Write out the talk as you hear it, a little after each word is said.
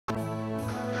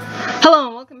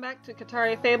Welcome back to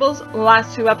Kitaria Fables.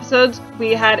 Last two episodes,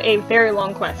 we had a very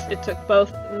long quest. It took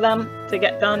both of them to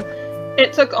get done.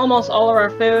 It took almost all of our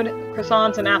food.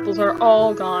 Croissants and apples are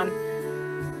all gone.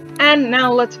 And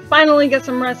now let's finally get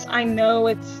some rest. I know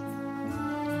it's...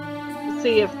 Let's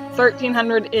see, if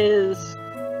 1300 is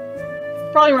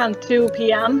probably around 2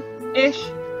 p.m.-ish.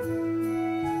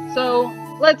 So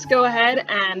let's go ahead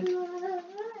and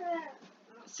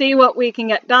see what we can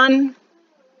get done.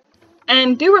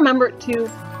 And do remember to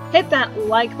hit that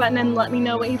like button and let me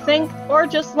know what you think, or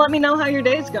just let me know how your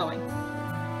day's going.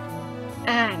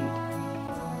 And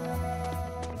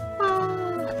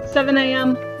 7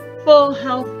 a.m. full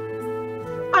health.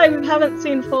 I haven't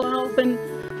seen full health in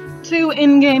 2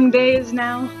 in-game days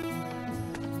now.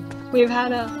 We've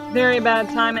had a very bad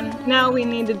time, and now we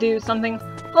need to do something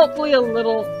hopefully a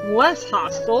little less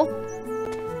hostile.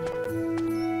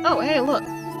 Oh, hey, look.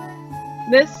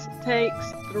 This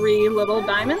takes 3 little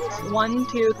diamonds, 1,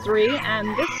 2, 3,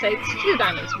 and this takes 2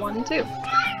 diamonds, 1, 2.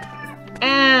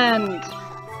 And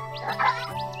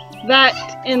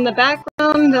that in the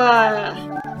background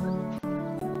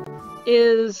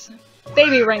is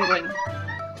baby wrangling.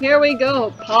 Here we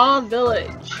go, Paw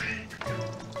Village.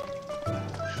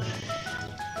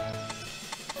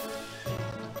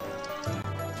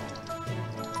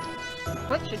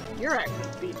 What should your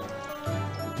accent be?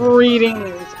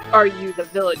 Greetings, are you the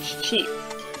village chief?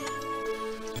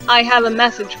 I have a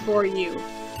message for you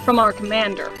from our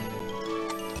commander.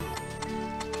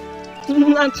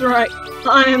 That's right,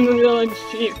 I am the village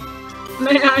chief.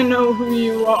 May I know who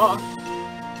you are?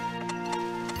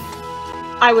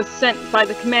 I was sent by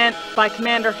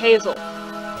Commander Hazel,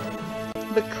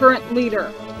 the current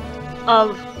leader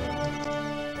of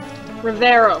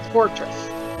Rivero Fortress.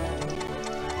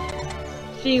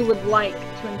 She would like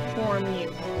to inform you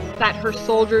that her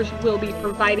soldiers will be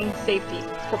providing safety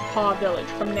for Paw Village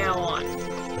from now on.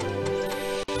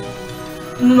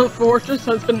 The fortress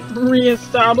has been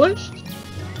re-established?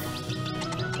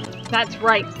 That's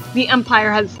right. The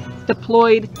Empire has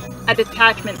deployed a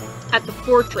detachment at the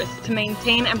fortress to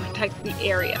maintain and protect the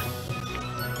area.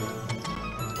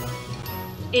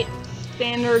 It's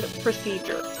standard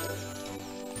procedure.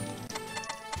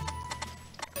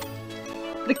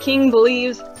 The king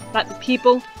believes that the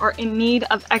people are in need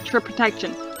of extra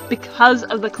protection because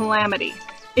of the Calamity.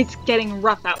 It's getting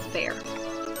rough out there.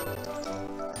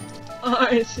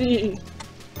 I see.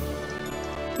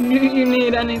 Do you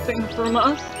need anything from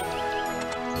us?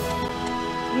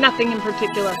 Nothing in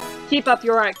particular. Keep up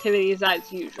your activities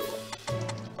as usual.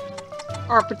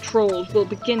 Our patrols will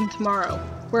begin tomorrow.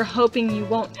 We're hoping you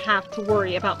won't have to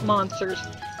worry about monsters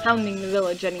hounding the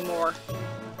village anymore.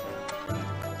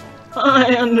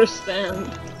 I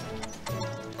understand.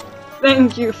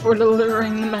 Thank you for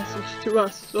delivering the message to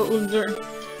us, soldier.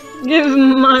 Give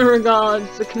my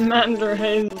regards to Commander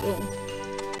Hazel.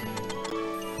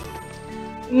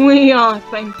 We are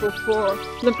thankful for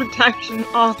the protection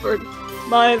offered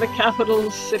by the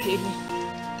capital city.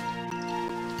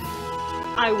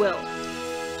 I will.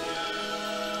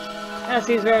 Yes,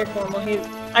 he's very formal.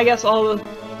 I guess all the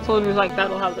soldiers like that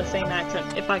will have the same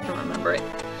accent, if I can remember it.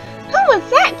 Who was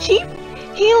that, Chief?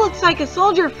 He looks like a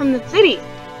soldier from the city.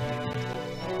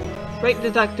 Great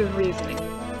deductive reasoning.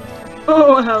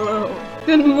 Oh, hello.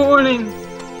 Good morning.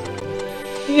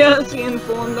 Yes, he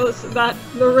informed us that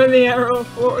the Rivero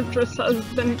Fortress has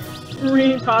been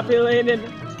repopulated.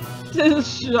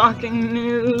 'Tis shocking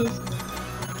news.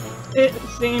 It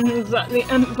seems that the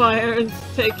Empire is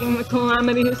taking the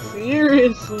Calamity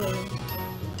seriously.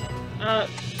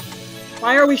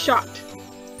 Why are we shocked?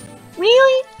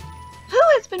 Really? Who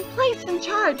has been placed in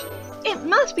charge? It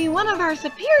must be one of our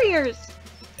superiors.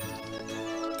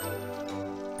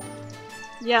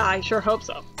 Yeah, I sure hope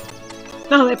so.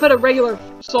 No, they put a regular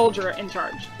soldier in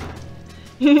charge.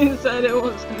 He said it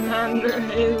was Commander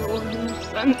Hazel who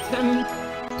sent him.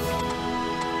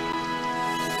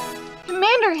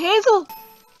 Commander Hazel?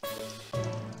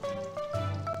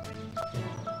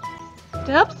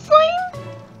 Dubsling?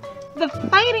 The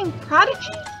fighting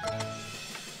prodigy?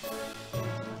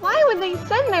 Why would they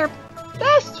send their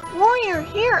best warrior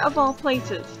here of all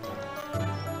places?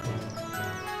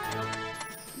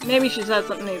 Maybe she said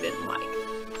something they didn't like.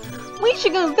 We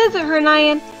should go visit her,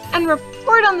 Nyan, and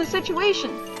report on the situation.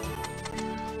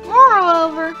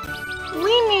 Moreover,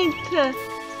 we need to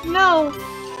know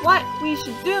what we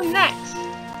should do next.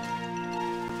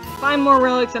 Find more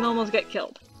relics and almost get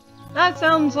killed. That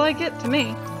sounds like it to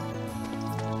me.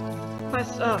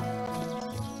 Quest,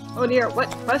 oh dear, what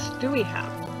quest do we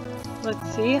have?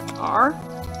 Let's see,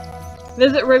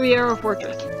 visit Rivero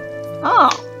Fortress. Oh,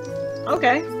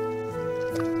 okay.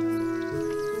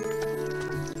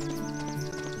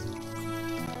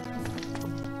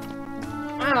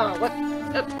 Oh, what?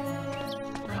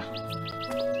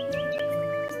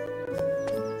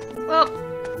 Well,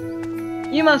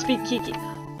 you must be Kiki.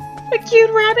 The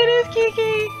cute rabbit is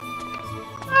Kiki!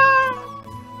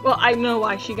 Ah. Well, I know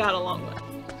why she got along with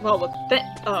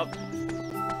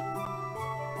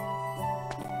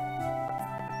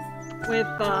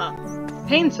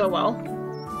Pain so well.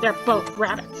 They're both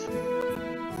rabbits.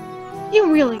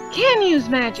 You really can use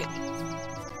magic!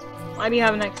 Why do you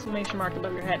have an exclamation mark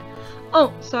above your head?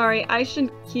 Oh, sorry, I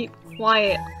should keep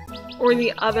quiet, or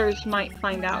the others might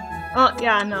find out. Oh,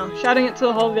 yeah, no. Shouting it to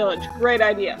the whole village. Great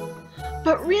idea.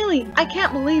 But really, I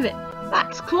can't believe it.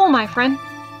 That's cool, my friend.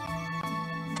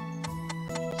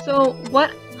 So,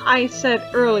 what I said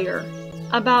earlier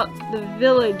about the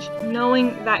village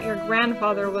knowing that your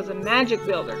grandfather was a magic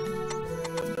builder.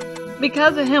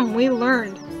 Because of him, we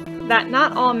learned that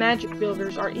not all magic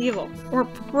builders are evil, or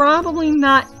probably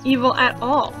not evil at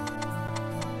all.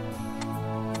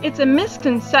 It's a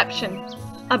misconception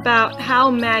about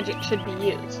how magic should be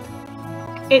used.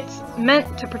 It's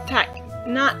meant to protect,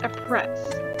 not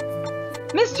oppress.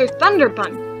 Mr.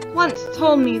 Thunderbun once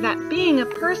told me that being a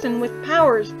person with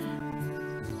power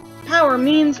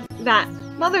means that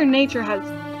Mother Nature has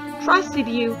trusted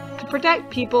you to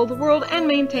protect people, the world, and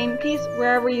maintain peace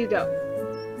wherever you go.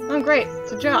 Oh great,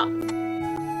 it's a job.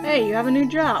 Hey, you have a new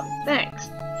job. Thanks.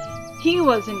 He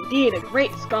was indeed a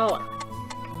great scholar.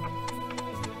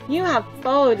 You have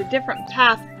followed a different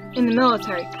path in the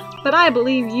military, but I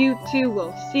believe you too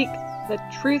will seek the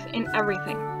truth in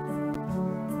everything.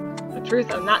 The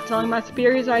truth of not telling my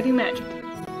superiors I do magic.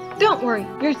 Don't worry,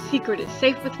 your secret is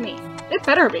safe with me. It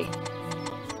better be.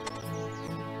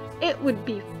 It would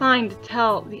be fine to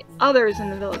tell the others in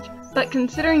the village, but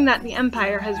considering that the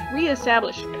Empire has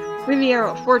re-established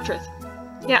Rivero Fortress,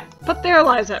 yeah, put their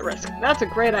lives at risk. That's a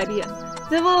great idea.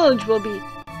 The village will be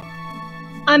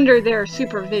under their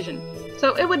supervision,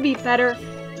 so it would be better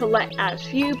to let as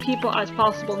few people as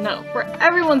possible know, for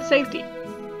everyone's safety.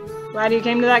 Glad you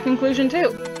came to that conclusion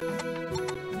too.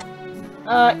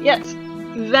 Yes,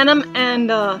 Venom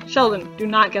and Sheldon do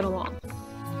not get along.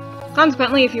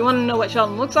 Consequently, if you want to know what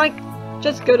Sheldon looks like,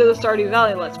 just go to the Stardew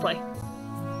Valley Let's Play.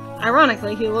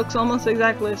 Ironically, he looks almost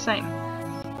exactly the same.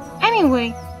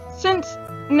 Anyway, since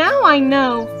now I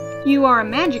know you are a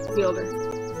magic builder,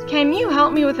 can you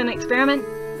help me with an experiment?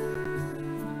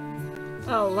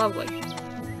 Oh, lovely.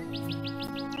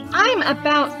 I'm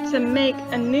about to make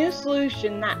a new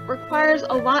solution that requires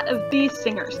a lot of bee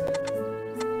stingers.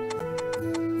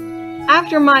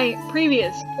 After my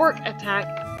previous orc attack,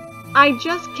 I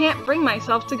just can't bring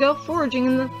myself to go foraging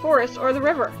in the forest or the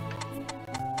river.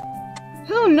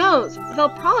 Who knows? They'll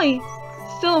probably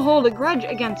still hold a grudge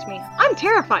against me. I'm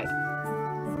terrified.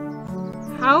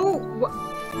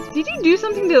 Did you do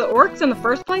something to the orcs in the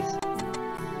first place?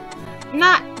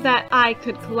 Not that I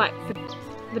could collect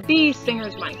the bee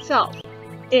stingers myself,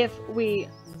 if we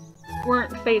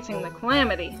weren't facing the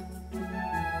Calamity.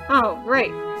 Oh,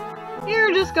 great.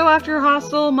 Here, just go after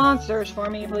hostile monsters for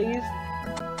me, please.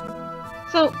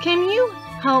 So, can you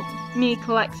help me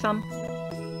collect some?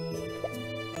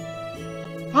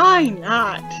 Why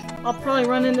not? I'll probably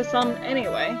run into some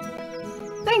anyway.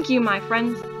 Thank you, my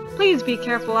friends. Please be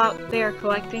careful out there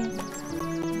collecting.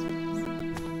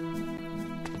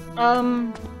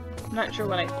 Not sure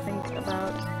what I think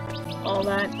about all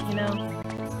that, you know.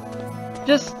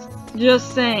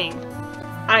 Just saying.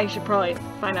 I should probably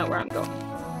find out where I'm going.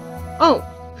 Oh!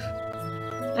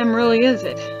 And really is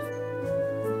it?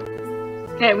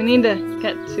 Okay, we need to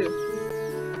get to...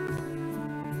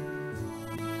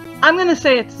 I'm gonna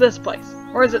say it's this place.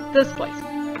 Or is it this place?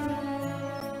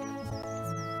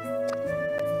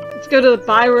 Let's go to the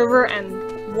By River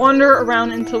and wander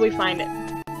around until we find it.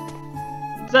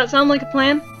 Does that sound like a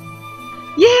plan?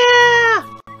 Yeah!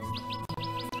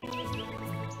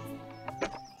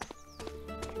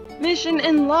 Mission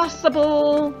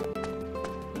impossible!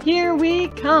 Here we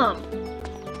come!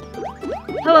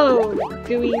 Hello,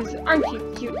 gooeyes. Aren't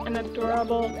you cute and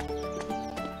adorable?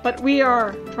 But we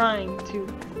are trying to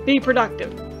be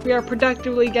productive. We are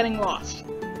productively getting lost.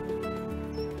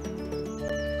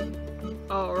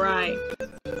 Alright.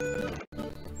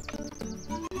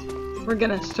 We're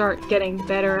gonna start getting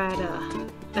better at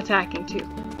attacking too.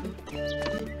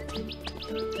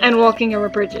 And walking over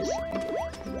bridges.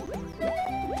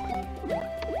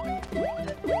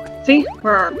 See?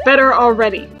 We're better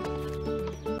already.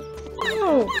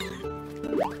 Oh!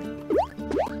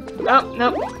 Oh,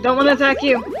 no. Don't want to attack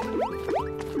you.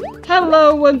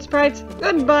 Hello, wood sprites.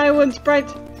 Goodbye, wood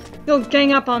sprites. You'll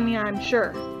gang up on me, I'm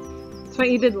sure. That's what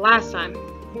you did last time.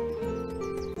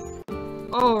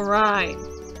 Alright.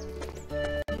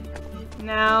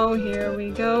 Now, here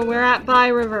we go. We're at By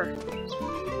River.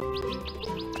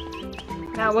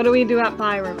 Now, what do we do at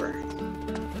By River?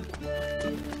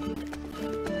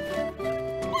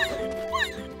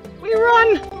 We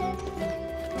run!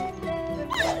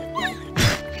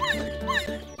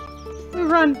 We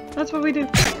run! That's what we do.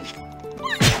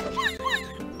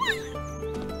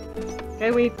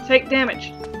 Okay, we take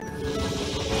damage.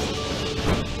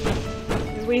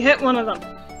 We hit one of them.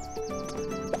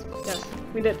 Yes,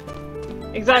 we did.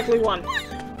 Exactly one.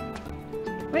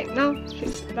 Wait, no.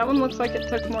 That one looks like it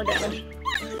took more damage.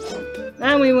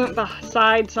 Then we went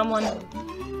beside someone.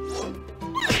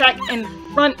 Attack in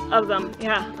front of them.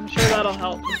 Yeah, I'm sure that'll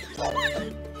help.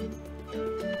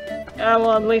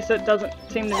 Well, at least it doesn't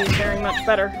seem to be faring much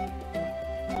better.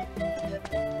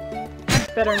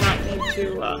 Better not need to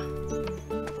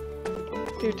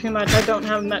do too much. I don't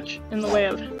have much in the way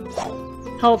of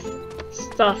health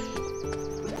stuff.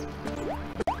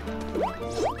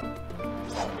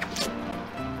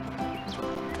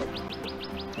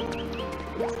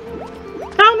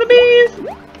 Down the bees!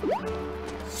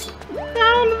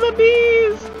 Down the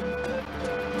bees!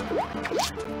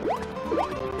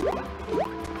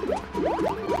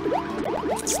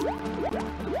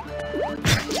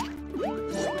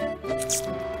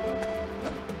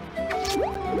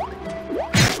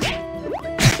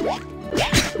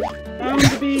 Down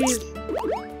the bees!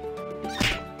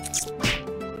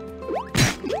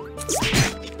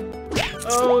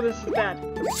 Oh, this is bad.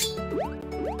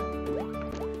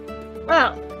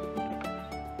 Well,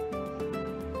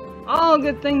 all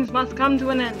good things must come to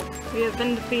an end. We have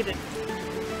been defeated.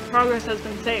 Progress has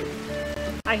been saved.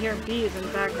 I hear bees in the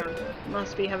background.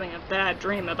 Must be having a bad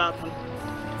dream about them.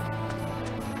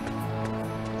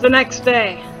 The next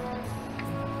day.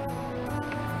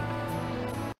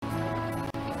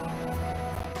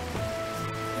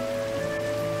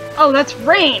 Oh, that's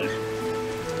rain!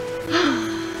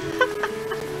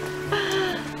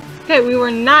 Okay, we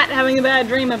were not having a bad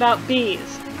dream about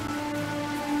bees.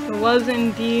 It was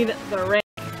indeed the rain.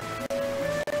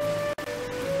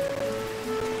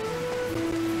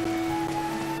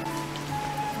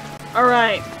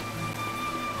 Alright.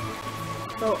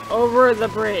 Go over the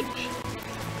bridge.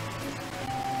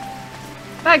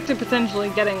 Back to potentially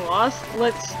getting lost.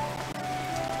 Let's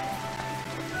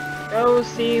go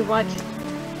see what...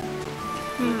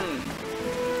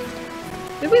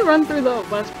 Did we run through the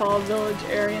West Paul Village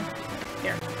area?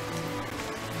 Here.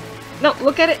 No,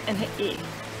 look at it and hit E.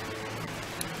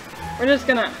 We're just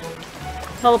gonna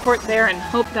teleport there and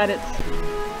hope that it's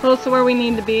close to where we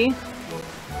need to be.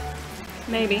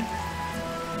 Maybe.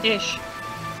 Ish.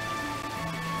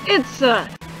 It's a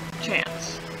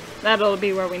chance. That'll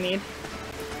be where we need.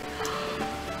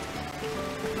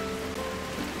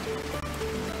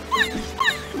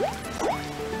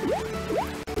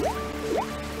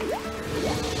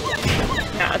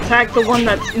 Yeah, attack the one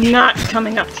that's not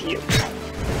coming up to you.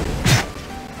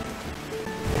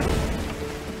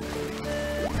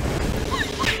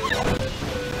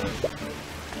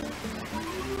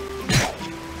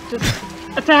 Just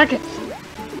attack it!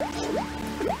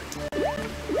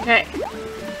 Okay.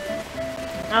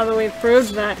 Now that we've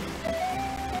proved that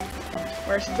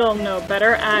we're still no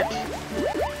better at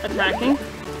attacking.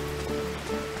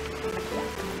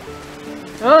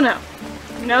 Oh no.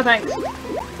 No thanks.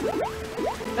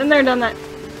 Been there, done that.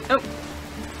 Oh.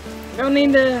 Don't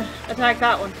need to attack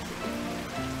that one.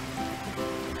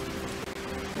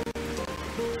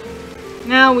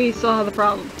 Now we saw the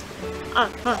problem.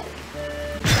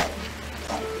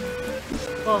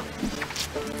 Well,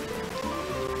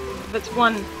 if it's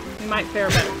one, we might fare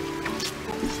better.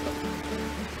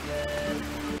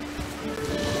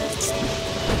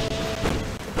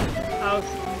 I was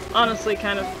honestly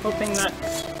kind of hoping that...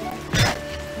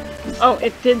 Oh,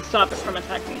 it did stop it from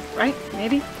attacking me, right?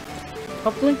 Maybe?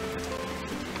 Hopefully?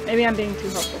 Maybe I'm being too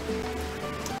hopeful.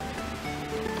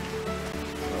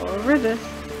 Go over this.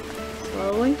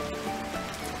 Slowly.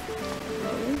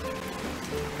 Slowly.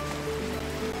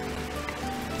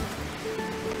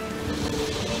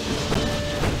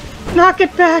 Knock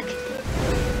it back!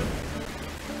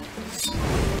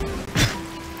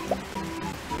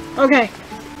 Okay.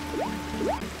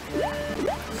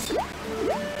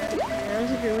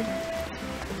 There's a gooey.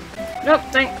 Nope,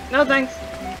 no thanks.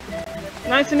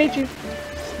 Nice to meet you.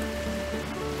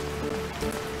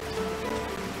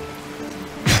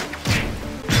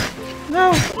 No!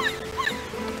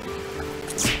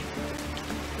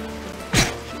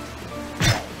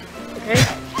 Okay.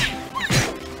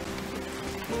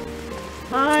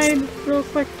 Hide real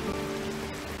quick.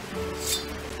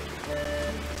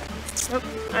 Nope,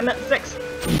 I'm at 6.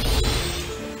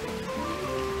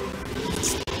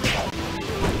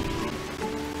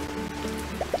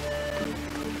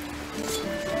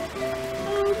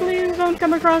 don't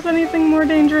come across anything more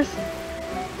dangerous.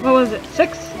 What was it,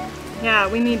 6? Yeah,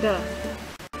 we need to...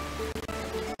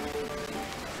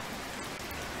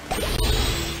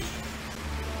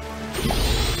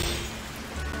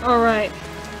 Alright.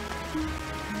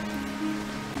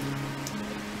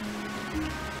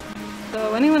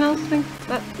 So, anyone else think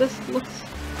that this looks...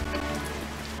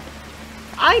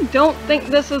 I don't think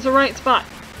this is the right spot.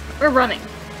 We're running.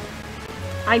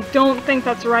 I don't think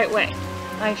that's the right way.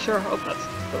 I sure hope that's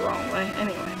the wrong way.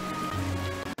 Anyway.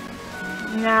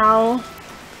 Now...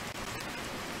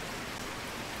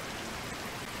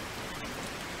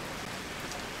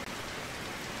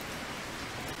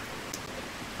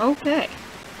 Okay.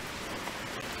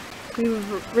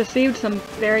 We've received some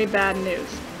very bad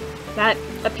news. That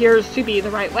appears to be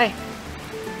the right way.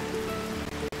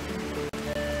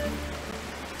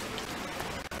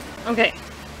 Okay.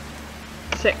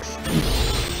 6.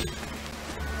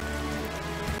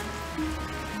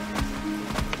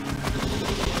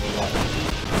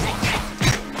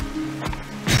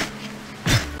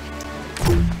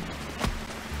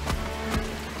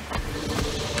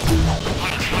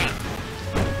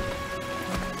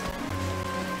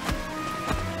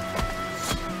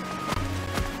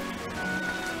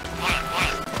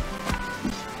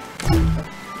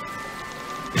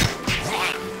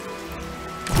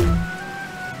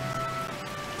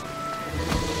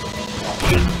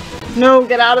 No,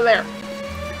 get out of there.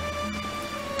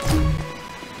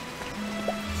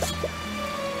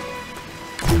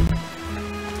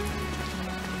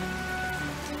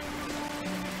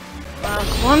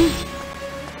 Last one.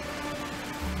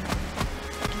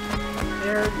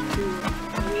 There to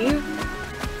leave.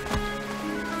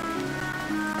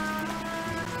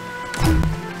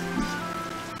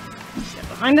 Get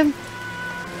behind him.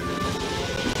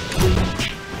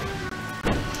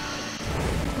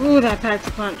 Ooh, that packs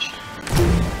a punch.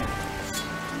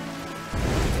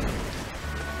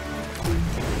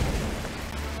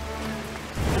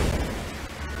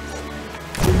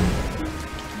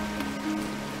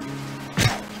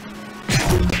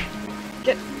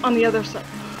 Get on the other side.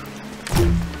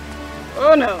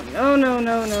 Oh no, no, no,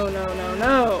 no, no, no, no,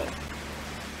 no.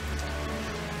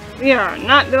 We are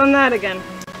not doing that again.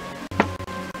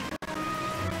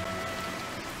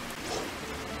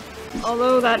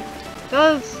 Although that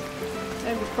does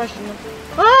beg the question of...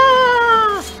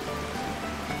 Ah!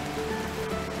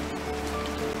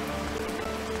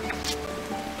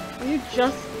 Will you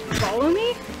just follow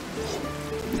me?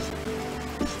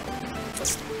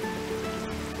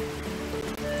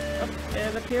 Oh,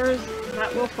 it appears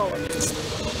that will follow me.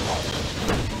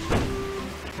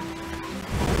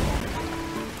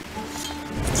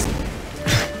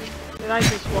 Did I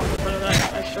just walk in front of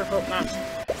that? I sure hope not.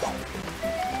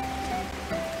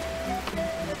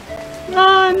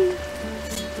 Run!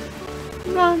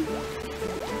 Run!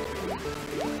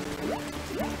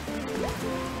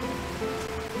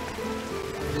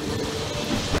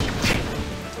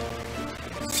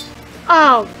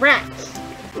 Oh, rats!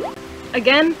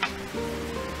 Again?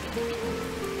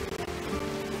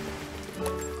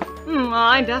 Well,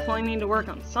 I definitely need to work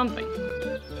on something.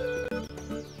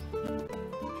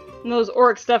 And those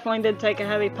orcs definitely did take a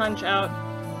heavy punch out.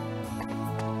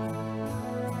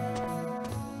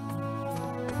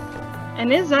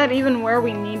 And is that even where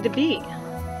we need to be?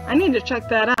 I need to check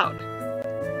that out.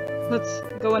 Let's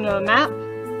go into a map.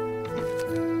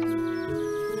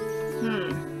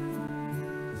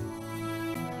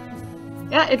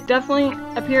 Yeah, it definitely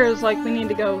appears like we need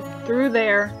to go through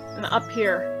there and up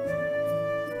here.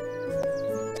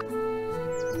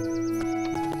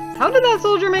 How did that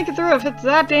soldier make it through if it's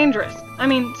that dangerous? I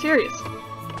mean, serious.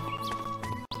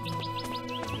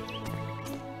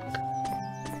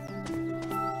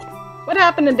 What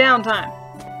happened to downtime?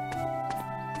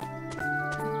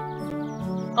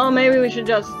 Oh, maybe we should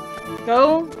just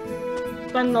go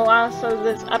spend the last of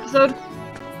this episode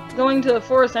going to the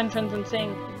forest entrance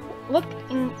and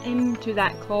looking into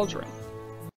that cauldron.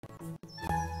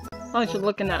 Probably should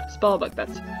look in that spellbook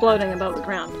that's floating above the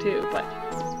ground too, but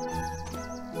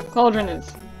cauldron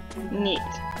is neat.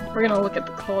 We're gonna look at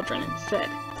the cauldron instead.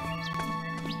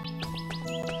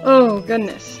 Oh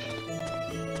goodness.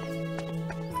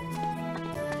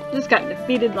 Just got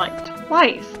defeated like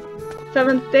twice.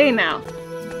 7th day now.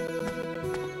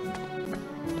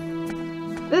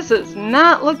 This is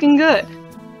not looking good.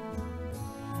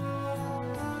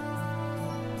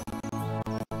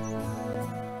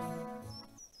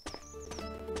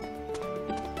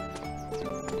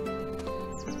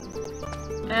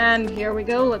 And here we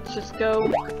go, let's just go.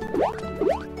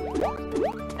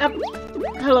 Yep.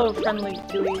 Hello, friendly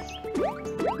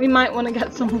gooeyes. We might want to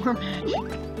get some more magic.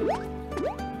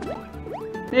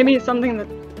 Maybe something that...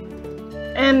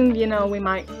 And, you know, we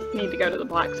might need to go to the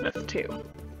blacksmith, too.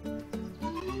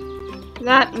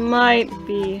 That might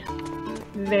be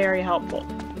very helpful.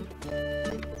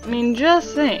 I mean,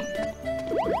 just saying.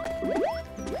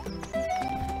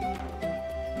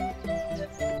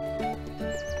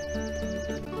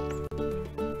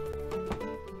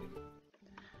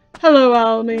 Hello,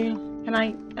 Albie. Can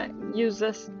I use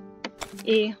this?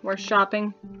 E, we're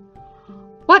shopping.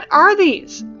 What are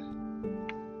these?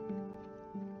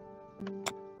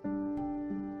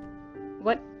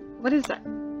 What is that?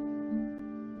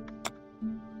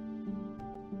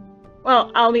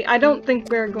 Well, Albie, I don't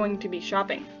think we're going to be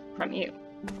shopping from you.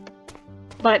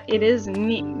 But it is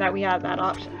neat that we have that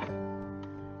option.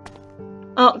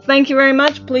 Oh, thank you very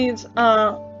much. Please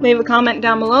leave a comment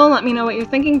down below. Let me know what you're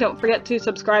thinking. Don't forget to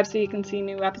subscribe so you can see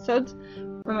new episodes.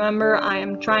 Remember,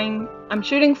 I'm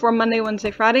shooting for Monday, Wednesday,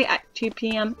 Friday at 2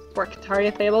 p.m. for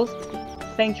Kitaria Fables.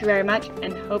 Thank you very much,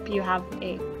 and hope you have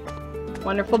a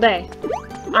wonderful day.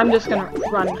 I'm just gonna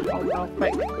run home real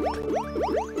quick.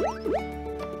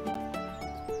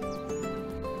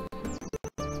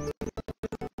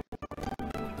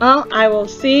 Well, I will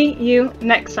see you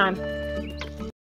next time.